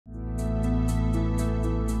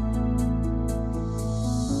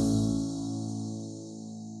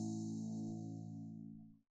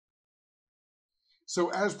So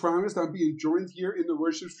as promised, I'm being joined here in the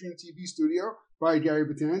WorshipStreamTV studio by Gary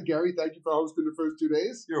Batan. Gary, thank you for hosting the first 2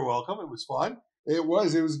 days. You're welcome. It was fun. It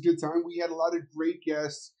was a good time. We had a lot of great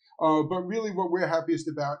guests, but really what we're happiest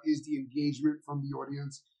about is the engagement from the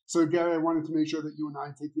audience. So Gary, I wanted to make sure that you and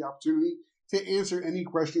I take the opportunity to answer any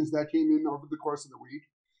questions that came in over the course of the week.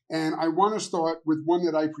 And I want to start with one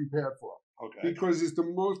that I prepared for. Okay. Because it's the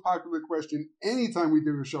most popular question anytime we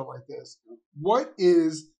do a show like this. What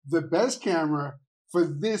is the best camera for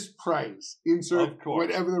this price? Insert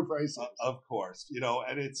whatever the price is. Of course.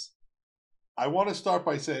 And I want to start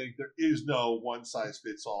by saying there is no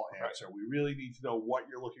one-size-fits-all answer. Right. We really need to know what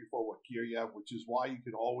you're looking for, what gear you have, which is why you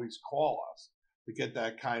can always call us to get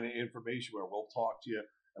that kind of information where we'll talk to you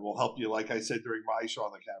and we'll help you, like I said during my show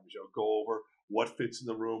on the camera show, go over what fits in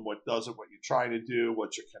the room, what doesn't, what you're trying to do,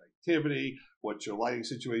 what's your connectivity, what's your lighting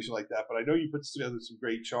situation like that. But I know you put together some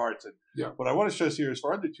great charts. And what I want to stress here is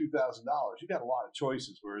for under $2,000, you got a lot of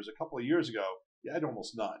choices, whereas a couple of years ago, you had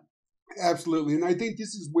almost none. Absolutely. And I think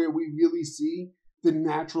this is where we really see the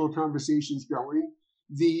natural conversations going,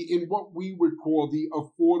 in what we would call the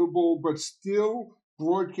affordable but still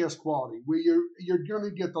broadcast quality, where you're going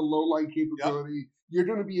to get the low light capability. You're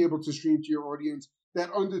going to be able to stream to your audience. That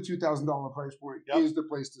under $2,000 price point is the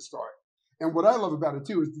place to start. And what I love about it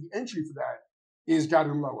too is the entry for that is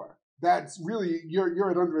gotten lower. That's really, you're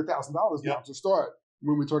at under $1,000 now to start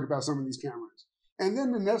when we talk about some of these cameras. And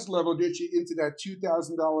then the next level gets you into that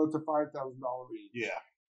 $2,000 to $5,000 range. Yeah.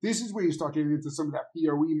 This is where you start getting into some of that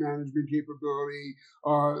PoE management capability,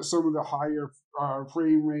 some of the higher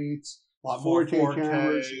frame rates, a lot more 4K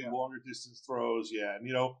cameras, longer distance throws,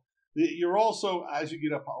 and you're also, as you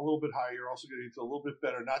get up a little bit higher, you're also getting into a little bit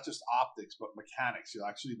better, not just optics, but mechanics.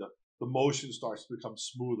 Actually, the motion starts to become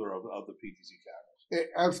smoother of the PTZ cameras.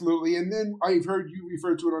 Absolutely. And then I've heard you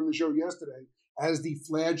refer to it on the show yesterday as the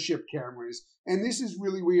flagship cameras. And this is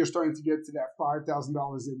really where you're starting to get to that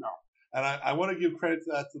 $5,000 in now. And I want to give credit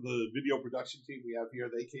to that to the video production team we have here.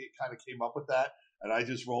 They kind of came up with that, and I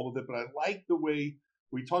just rolled with it. But I like the way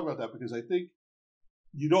we talk about that because I think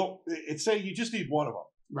it's saying you just need one of them.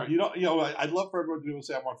 Right. I'd love for everyone to be able to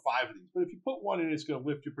say I want 5 of these, but if you put one in, it's going to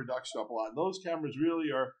lift your production up a lot. And those cameras really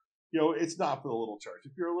are, it's not for the little church.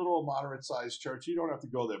 If you're a little moderate-sized church, you don't have to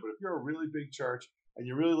go there. But if you're a really big church and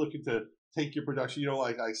you're really looking to take your production,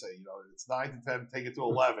 like I say, it's 9 to 10, take it to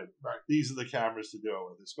 11. Right. These are the cameras to do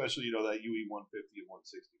it with, especially that UE 150 and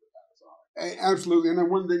 160 with Amazon. Absolutely. And then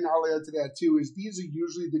one thing I'll add to that too is these are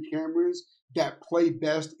usually the cameras that play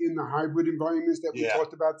best in the hybrid environments that we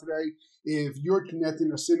talked about today. If you're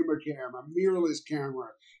connecting a cinema camera, a mirrorless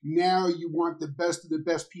camera, now you want the best of the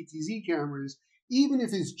best PTZ cameras, even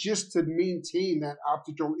if it's just to maintain that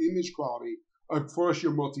optical image quality across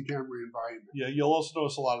your multi-camera environment. Yeah, you'll also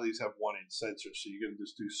notice a lot of these have 1-inch sensors, so you're going to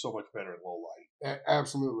just do so much better in low light.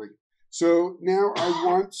 Absolutely. So now I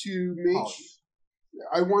want to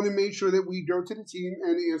make sure that we go to the team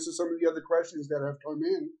and answer some of the other questions that have come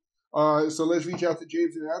in. So let's reach out to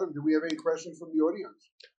James and Adam. Do we have any questions from the audience?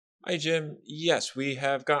 Hi, Jim. Yes, we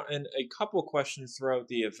have gotten a couple questions throughout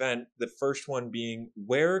the event. The first one being,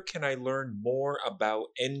 where can I learn more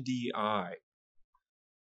about NDI?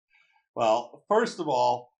 Well, first of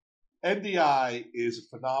all, NDI is a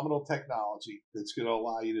phenomenal technology that's going to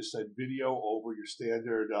allow you to send video over your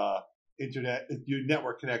standard internet, your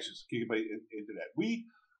network connections, gigabit internet. We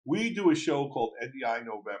do a show called NDI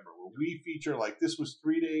November where we feature, like this was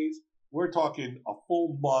 3 days. We're talking a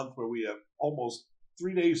full month where we have almost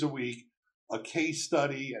 3 days a week, a case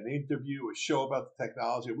study, an interview, a show about the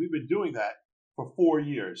technology. And we've been doing that for 4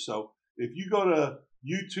 years. So if you go to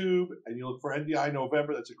YouTube and you look for NDI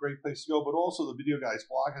November, that's a great place to go. But also the Videoguys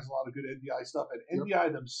blog has a lot of good NDI stuff. And NDI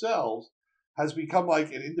themselves has become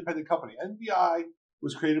like an independent company. NDI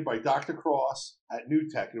was created by Dr. Cross at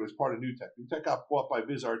NewTek, and it was part of NewTek. NewTek got bought by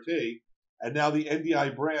VizRT, and now the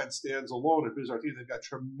NDI brand stands alone at VizRT. They've got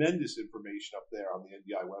tremendous information up there on the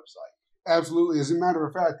NDI website. Absolutely. As a matter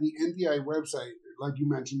of fact, the NDI website, like you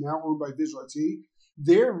mentioned, now owned by VizRT,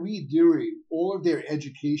 they're redoing all of their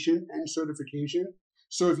education and certification.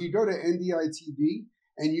 So if you go to NDI TV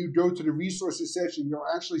and you go to the resources section, you'll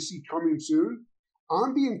actually see coming soon.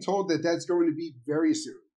 I'm being told that that's going to be very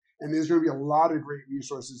soon. And there's going to be a lot of great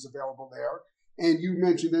resources available there. And you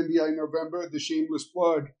mentioned NDI November, the shameless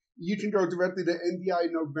plug. You can go directly to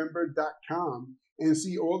ndinovember.com and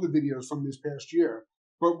see all the videos from this past year.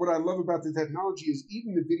 But what I love about the technology is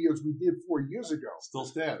even the videos we did 4 years ago still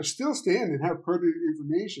stand and have pertinent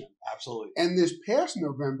information. Absolutely. And this past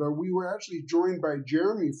November, we were actually joined by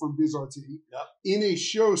Jeremy from VizRT in a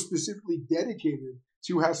show specifically dedicated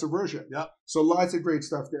to House of Worship. Yep. So lots of great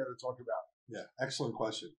stuff there to talk about. Yeah, excellent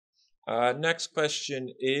question. Next question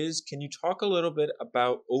is, can you talk a little bit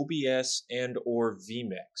about OBS and or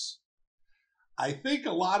vMix? I think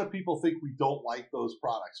a lot of people think we don't like those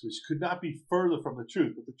products, which could not be further from the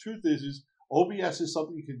truth. But the truth is OBS is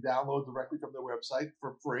something you can download directly from their website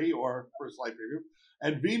for free or for a slight premium.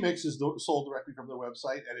 And vMix is sold directly from their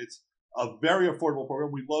website, and it's a very affordable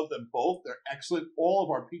program. We love them both. They're excellent. All of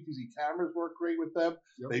our PTZ cameras work great with them.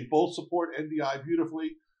 Yep. They both support NDI beautifully.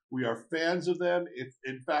 We are fans of them.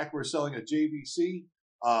 In fact, we're selling a JVC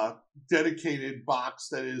dedicated box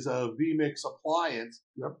that is a vMix appliance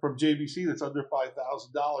from JVC that's under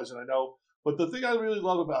 $5,000. And I know, but the thing I really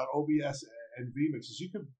love about OBS and vMix is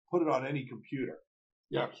you can put it on any computer.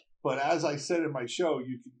 Yeah. But as I said in my show,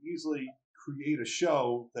 you can easily create a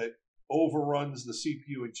show that overruns the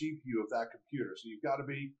CPU and GPU of that computer. So you've got to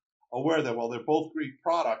be aware that while they're both great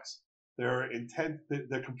products, they're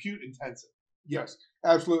compute intensive. Yes,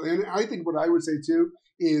 absolutely. And I think what I would say too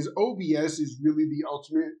is OBS is really the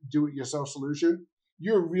ultimate do-it-yourself solution.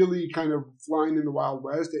 You're really kind of flying in the Wild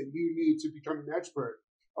West, and you need to become an expert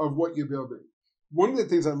of what you're building. One of the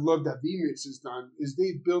things I love that vMix has done is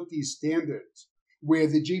they've built these standards where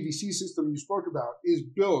the JVC system you spoke about is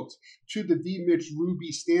built to the vMix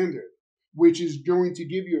Ruby standard, which is going to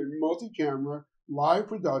give you a multi-camera live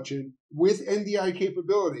production with NDI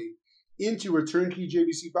capability into a turnkey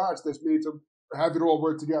JVC box that's made to have it all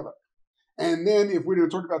work together. And then if we're going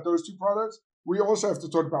to talk about those two products, we also have to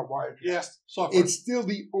talk about Wirecast. Yes, software. It's still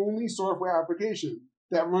the only software application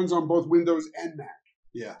that runs on both Windows and Mac.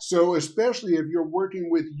 Yeah. So especially if you're working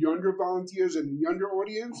with younger volunteers and a younger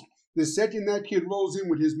audience, the second that kid rolls in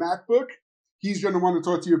with his MacBook, he's going to want to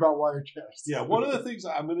talk to you about Wirecast. Yeah, one of the things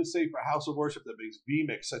I'm going to say for House of Worship that makes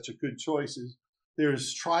vMix such a good choice is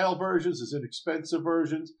there's trial versions, there's inexpensive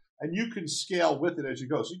versions, and you can scale with it as you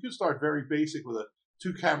go. So you can start very basic with a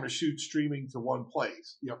 2-camera shoot streaming to one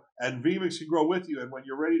place. Yep. And vMix can grow with you. And when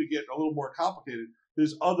you're ready to get a little more complicated,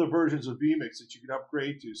 there's other versions of vMix that you can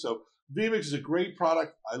upgrade to. So vMix is a great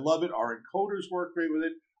product. I love it. Our encoders work great with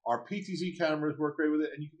it. Our PTZ cameras work great with it.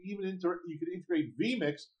 And you can even integrate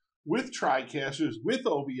vMix with TriCasters, with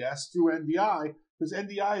OBS through NDI, because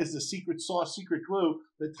NDI is the secret sauce, secret glue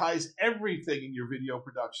that ties everything in your video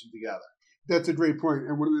production together. That's a great point.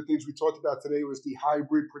 And one of the things we talked about today was the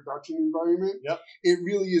hybrid production environment. Yep. It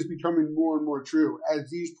really is becoming more and more true. As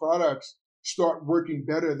these products start working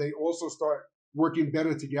better, they also start working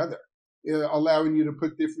better together, allowing you to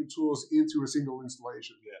put different tools into a single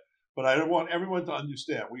installation. Yeah. But I want everyone to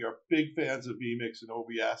understand, we are big fans of vMix and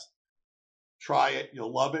OBS. Try it.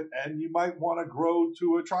 You'll love it. And you might want to grow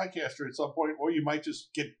to a TriCaster at some point, or you might just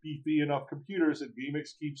get beefy enough computers and vMix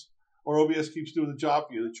keeps or OBS keeps doing the job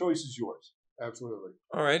for you. The choice is yours. Absolutely.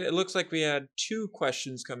 All right. It looks like we had 2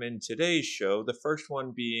 questions come in today's show. The first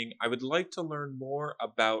one being, I would like to learn more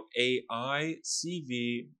about AI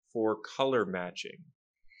CV for color matching.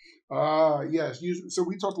 Yes. So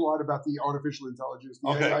we talked a lot about the artificial intelligence, the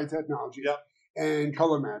AI technology, and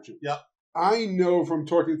color matching. Yep. I know from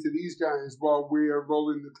talking to these guys while we're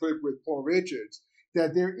rolling the clip with Paul Richards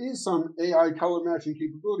that there is some AI color matching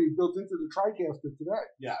capability built into the TriCaster today.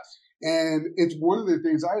 Yes. And it's one of the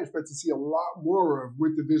things I expect to see a lot more of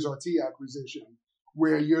with the VizRT acquisition,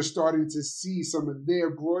 where you're starting to see some of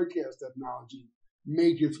their broadcast technology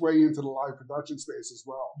make its way into the live production space as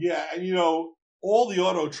well. Yeah, and you know, all the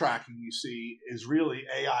auto tracking you see is really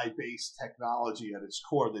AI-based technology at its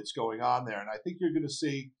core that's going on there. And I think you're going to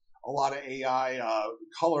see a lot of AI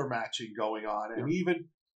color matching going on. And even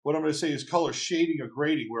what I'm going to say is color shading or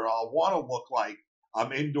grading, where I'll want to look like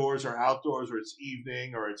I'm indoors or outdoors, or it's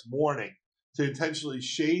evening or it's morning, to intentionally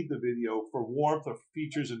shade the video for warmth or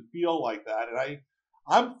features and feel like that. And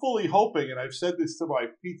I'm fully hoping, and I've said this to my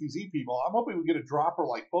PTZ people, I'm hoping we get a dropper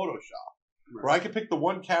like Photoshop, where I can pick the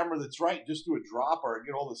one camera that's right, just do a dropper and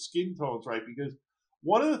get all the skin tones right. Because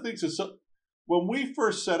one of the things is, when we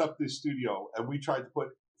first set up this studio and we tried to put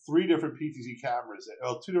 3 different PTZ cameras,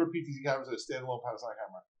 2 different PTZ cameras and a standalone Panasonic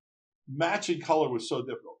camera, matching color was so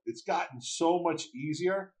difficult. It's gotten so much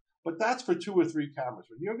easier, but that's for 2 or 3 cameras.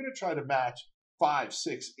 When you're going to try to match 5,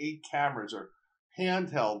 6, 8 cameras, or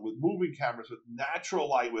handheld with moving cameras, with natural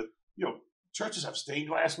light, with, you know, churches have stained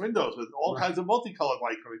glass windows with all kinds of multicolored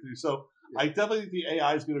light coming through. So I definitely think the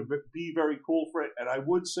AI is going to be very cool for it. And I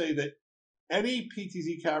would say that any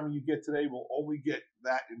PTZ camera you get today will only get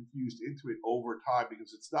that infused into it over time,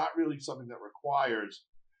 because it's not really something that requires,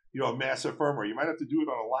 you know, a massive firmware. You might have to do it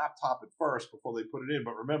on a laptop at first before they put it in.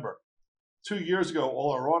 But remember, 2 years ago,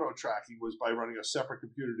 all our auto tracking was by running a separate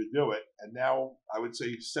computer to do it. And now I would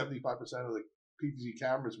say 75% of the PTZ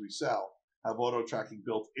cameras we sell have auto tracking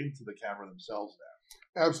built into the camera themselves now.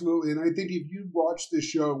 Absolutely. And I think if you watched the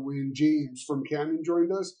show when James from Canon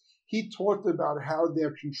joined us, he talked about how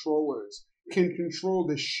their controllers can control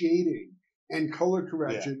the shading and color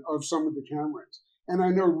correction of some of the cameras. And I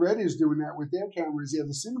know Red is doing that with their cameras at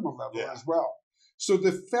the cinema level as well. So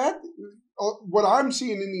the fact, what I'm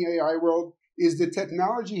seeing in the AI world is the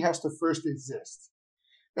technology has to first exist.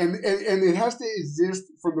 And it has to exist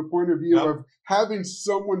from the point of view of having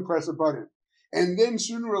someone press a button. And then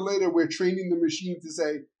sooner or later, we're training the machine to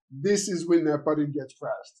say, this is when that button gets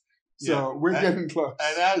pressed. So we're getting close.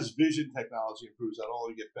 And as vision technology improves, that'll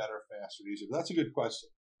only get better, faster, easier. But that's a good question.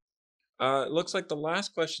 It looks like the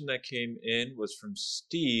last question that came in was from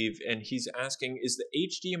Steve, and he's asking, is the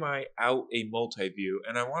HDMI out a multi-view?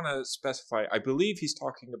 And I want to specify, I believe he's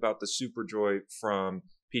talking about the SuperJoy from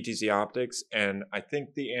PTZ Optics, and I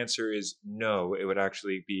think the answer is no. It would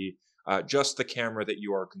actually be just the camera that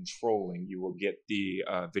you are controlling. You will get the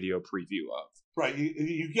video preview of. Right.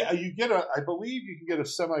 You get a. I believe you can get a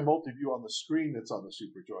semi-multi-view on the screen that's on the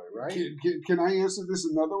SuperJoy, right? Can I answer this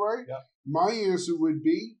another way? Yeah. My answer would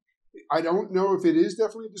be, I don't know if it is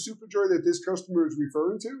definitely the SuperJoy that this customer is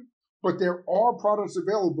referring to, but there are products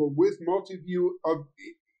available with multi-view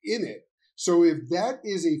in it. So if that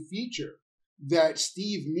is a feature that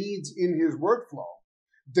Steve needs in his workflow,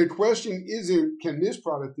 the question isn't, can this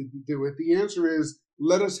product do it? The answer is,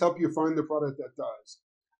 let us help you find the product that does.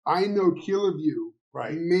 I know KillerView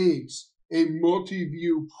makes a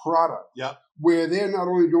multi-view product where they're not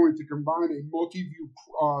only going to combine a multi-view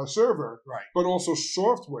server, but also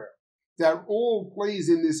software that all plays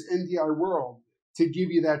in this NDI world to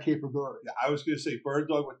give you that capability. Yeah, I was going to say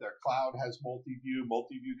BirdDog with their cloud has multi-view.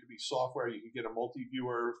 Multi-view could be software. You can get a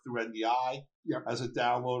multi-viewer through NDI as a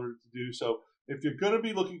downloader to do. So if you're going to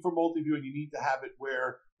be looking for multi-view and you need to have it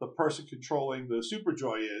where the person controlling the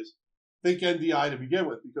SuperJoy is, think NDI to begin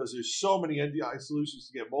with, because there's so many NDI solutions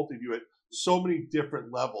to get multi-view at so many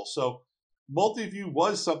different levels. So multi-view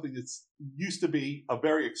was something that used to be a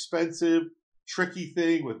very expensive, tricky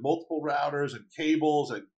thing with multiple routers and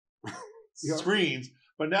cables and screens.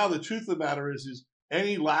 But now the truth of the matter is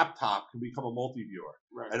any laptop can become a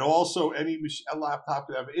multi-viewer. And also any laptop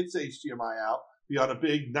can have its HDMI out, be on a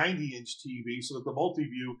big 90-inch TV, so that the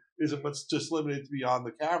multi-view isn't just limited to be on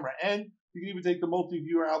the camera. And you can even take the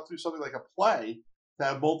multi-viewer out through something like a Play to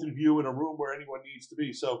have multi-view in a room where anyone needs to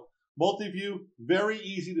be. So multi-view, very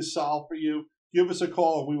easy to solve for you. Give us a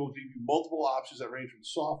call and we will give you multiple options that range from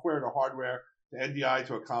software to hardware to NDI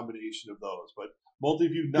to a combination of those. But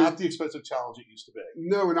multi-view, not the expensive challenge it used to be.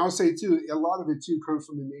 No, and I'll say too, a lot of it too comes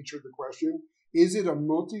from the nature of the question. Is it a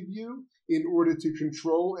multi-view in order to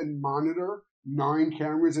control and monitor 9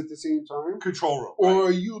 cameras at the same time? Control room. Or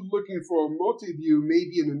are you looking for a multi-view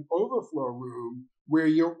maybe in an overflow room where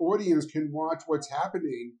your audience can watch what's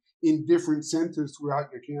happening in different centers throughout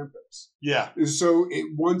your campus? Yeah. So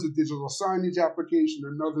one's a digital signage application,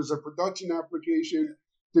 another's a production application.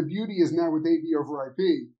 The beauty is now with AV over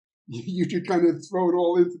IP, you could kind of throw it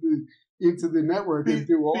all into the network and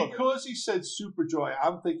do all of it. Because he said SuperJoy,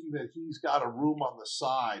 I'm thinking that he's got a room on the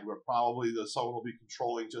side where probably someone will be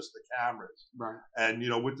controlling just the cameras. Right. And,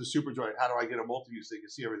 with the SuperJoy, how do I get a multi-view so they can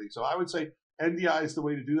see everything? So I would say NDI is the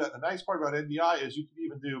way to do that. The nice part about NDI is you can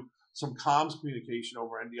even do some comms communication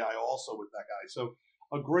over NDI also with that guy. So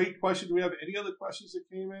a great question. Do we have any other questions that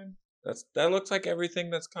came in? That looks like everything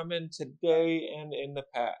that's come in today and in the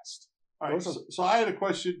past. All right, so I had a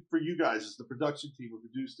question for you guys as the production team who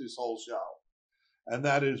produced this whole show. And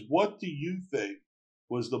that is, what do you think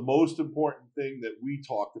was the most important thing that we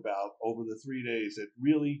talked about over the 3 days that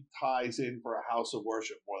really ties in for a house of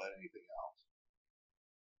worship more than anything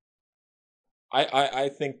else? I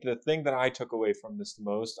think the thing that I took away from this the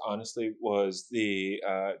most, honestly, was the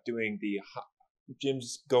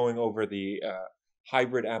Jim's going over the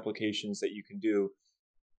hybrid applications that you can do,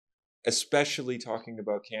 especially talking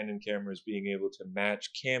about Canon cameras being able to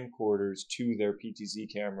match camcorders to their PTZ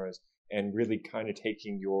cameras and really kind of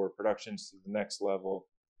taking your productions to the next level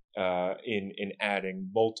in adding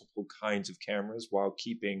multiple kinds of cameras while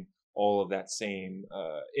keeping all of that same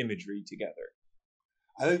imagery together.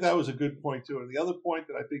 I think that was a good point too. And the other point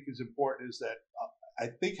that I think is important is that I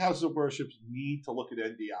think houses of worships need to look at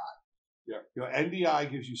NDI. Yeah.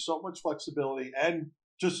 NDI gives you so much flexibility, and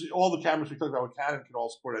just all the cameras we talked about with Canon can all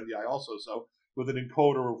support NDI also. So with an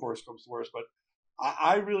encoder, if worse comes to worse. But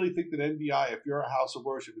I really think that NDI, if you're a house of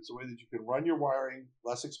worship, it's a way that you can run your wiring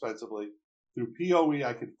less expensively. Through PoE,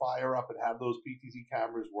 I can fire up and have those PTZ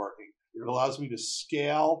cameras working. It allows me to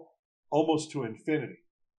scale almost to infinity.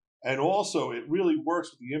 And also, it really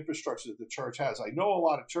works with the infrastructure that the church has. I know a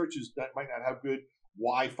lot of churches that might not have good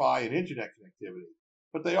Wi-Fi and internet connectivity.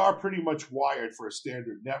 but they are pretty much wired for a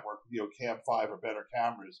standard network, Cam 5 or better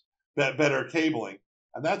cameras, better cabling.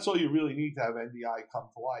 And that's all you really need to have NDI come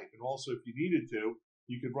to life. And also, if you needed to,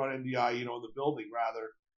 you could run NDI, in the building rather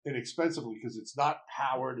inexpensively because it's not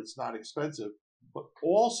powered, it's not expensive. But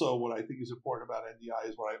also, what I think is important about NDI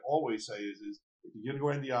is what I always say is if you're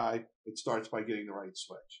going to go NDI, it starts by getting the right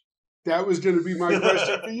switch. That was going to be my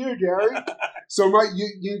question for you, Gary. So, Mike,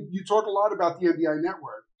 you talk a lot about the NDI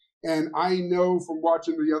network, and I know from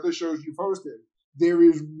watching the other shows you've hosted, there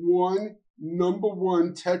is one number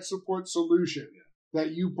one tech support solution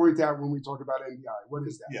that you point out when we talk about NDI. What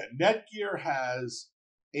is that? Yeah, Netgear has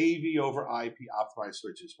AV over IP optimized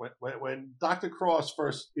switches. When Dr. Cross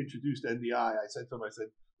first introduced NDI, I said to him,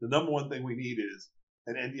 the number one thing we need is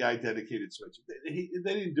an NDI dedicated switch.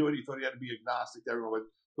 They didn't do it. He thought he had to be agnostic to everyone.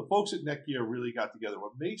 But the folks at Netgear really got together.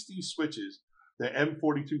 What makes these switches, the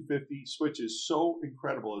M4250 switches, so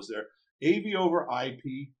incredible is their AV over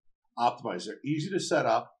IP optimized. They're easy to set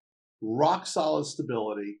up, rock solid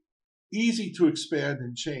stability, easy to expand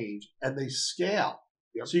and change, and they scale.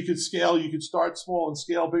 Yep. So you could scale, you could start small and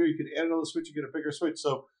scale bigger. You could add another switch, you get a bigger switch.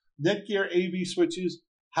 So Netgear AV switches,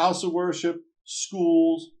 house of worship,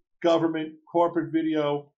 schools, government, corporate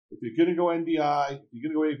video. If you're going to go NDI, if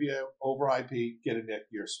you're going to go AV over IP, get a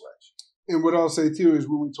Netgear switch. And what I'll say too is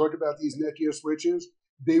when we talk about these Netgear switches,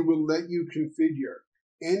 they will let you configure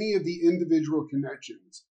any of the individual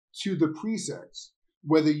connections to the presets,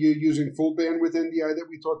 whether you're using full bandwidth NDI that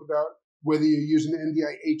we talked about, whether you're using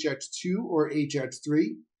NDI HX2 or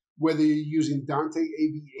HX3, whether you're using Dante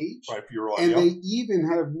AVH. Right, for your audio. And they even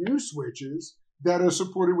have new switches that are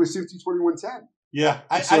supported with SMPTE 2110. Yeah.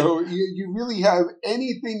 You really have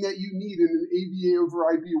anything that you need in an AV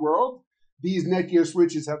over IP world. These Netgear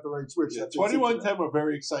switches have the right switch. Yeah, 2110 we're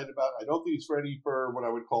very excited about. I don't think it's ready for what I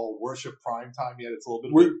would call worship prime time yet. It's a little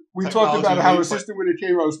bit we talked about how a system with a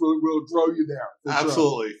K-Ros will grow you there.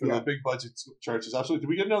 Absolutely. For the big budget churches. Absolutely. Did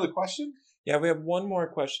we get another question? Yeah, we have one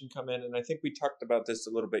more question come in, and I think we talked about this a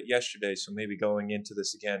little bit yesterday, so maybe going into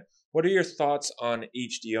this again. What are your thoughts on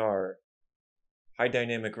HDR, high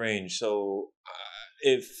dynamic range? So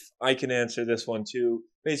if I can answer this one too,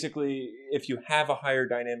 basically, if you have a higher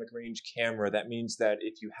dynamic range camera, that means that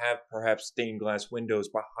if you have perhaps stained glass windows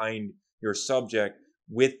behind your subject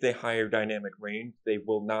with the higher dynamic range, they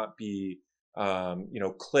will not be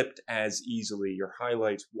clipped as easily. Your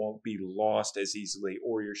highlights won't be lost as easily,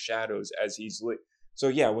 or your shadows as easily. So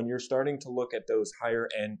yeah, when you're starting to look at those higher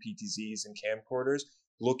end PTZs and camcorders,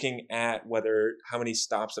 looking at how many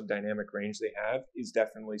stops of dynamic range they have is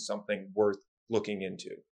definitely something worth looking into.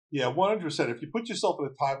 Yeah, 100%. If you put yourself in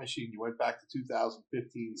a time machine, you went back to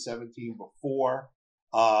 2015, 17, before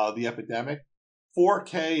the epidemic,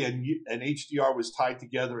 4K and HDR was tied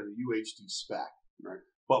together in the UHD spec. Right.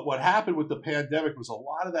 But what happened with the pandemic was a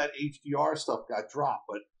lot of that HDR stuff got dropped.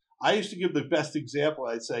 But I used to give the best example.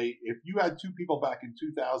 I'd say if you had two people back in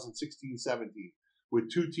 2016, 17 with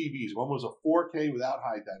two TVs, one was a 4K without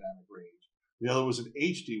high dynamic range, the other was an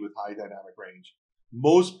HD with high dynamic range.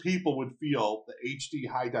 Most people would feel the HD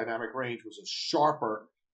high dynamic range was a sharper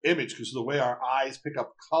image because of the way our eyes pick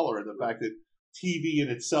up color and the fact that TV in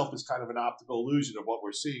itself is kind of an optical illusion of what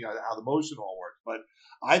we're seeing, how the motion all works. But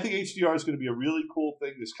I think HDR is going to be a really cool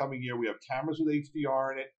thing this coming year. We have cameras with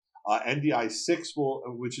HDR in it. NDI 6,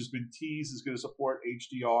 which has been teased, is going to support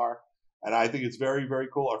HDR. And I think it's very, very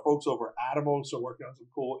cool. Our folks over at Atomos are working on some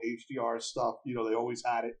cool HDR stuff. They always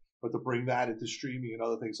had it, but to bring that into streaming and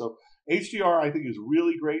other things. So HDR, I think, is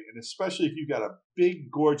really great, and especially if you've got a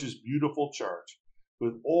big, gorgeous, beautiful church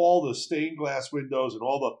with all the stained glass windows and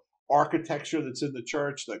all the architecture that's in the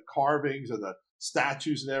church, the carvings and the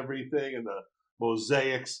statues and everything and the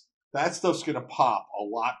mosaics. That stuff's going to pop a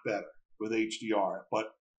lot better with HDR,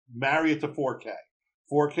 but marry it to 4K.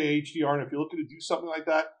 4K HDR, and if you're looking to do something like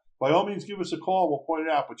that, by all means, give us a call. We'll point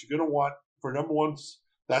it out, but you're going to want, for number one,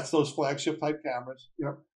 that's those flagship-type cameras.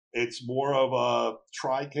 Yep. It's more of a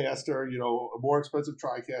TriCaster, a more expensive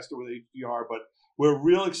TriCaster with HDR, but we're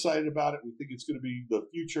real excited about it. We think it's going to be the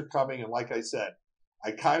future coming, and like I said,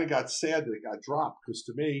 I kind of got sad that it got dropped because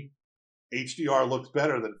to me, HDR looks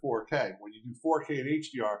better than 4K. When you do 4K and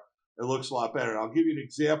HDR, it looks a lot better. And I'll give you an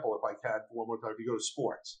example if I can one more time. If you go to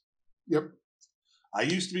sports. Yep. I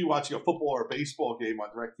used to be watching a football or a baseball game on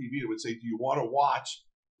DirecTV that would say, do you want to watch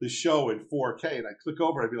the show in 4K? And I'd click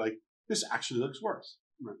over and I'd be like, this actually looks worse.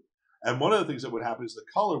 Right. And one of the things that would happen is the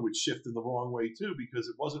color would shift in the wrong way too, because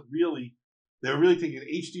it wasn't really, they were really taking an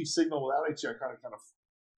HD signal without HDR, kind of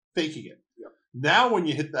faking it. Yep. Now when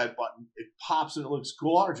you hit that button, it pops and it looks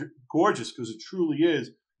gorgeous because it truly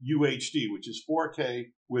is UHD, which is 4K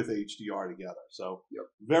with HDR together. So Yep.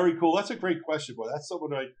 very cool. That's a great question, boy. That's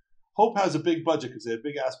someone I hope has a big budget because they have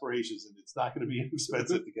big aspirations, and it's not going to be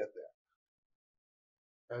expensive to get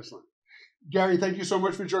there. Excellent. Gary, thank you so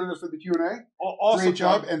much for joining us for the Q&A. Awesome. Great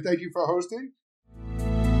job, and thank you for hosting.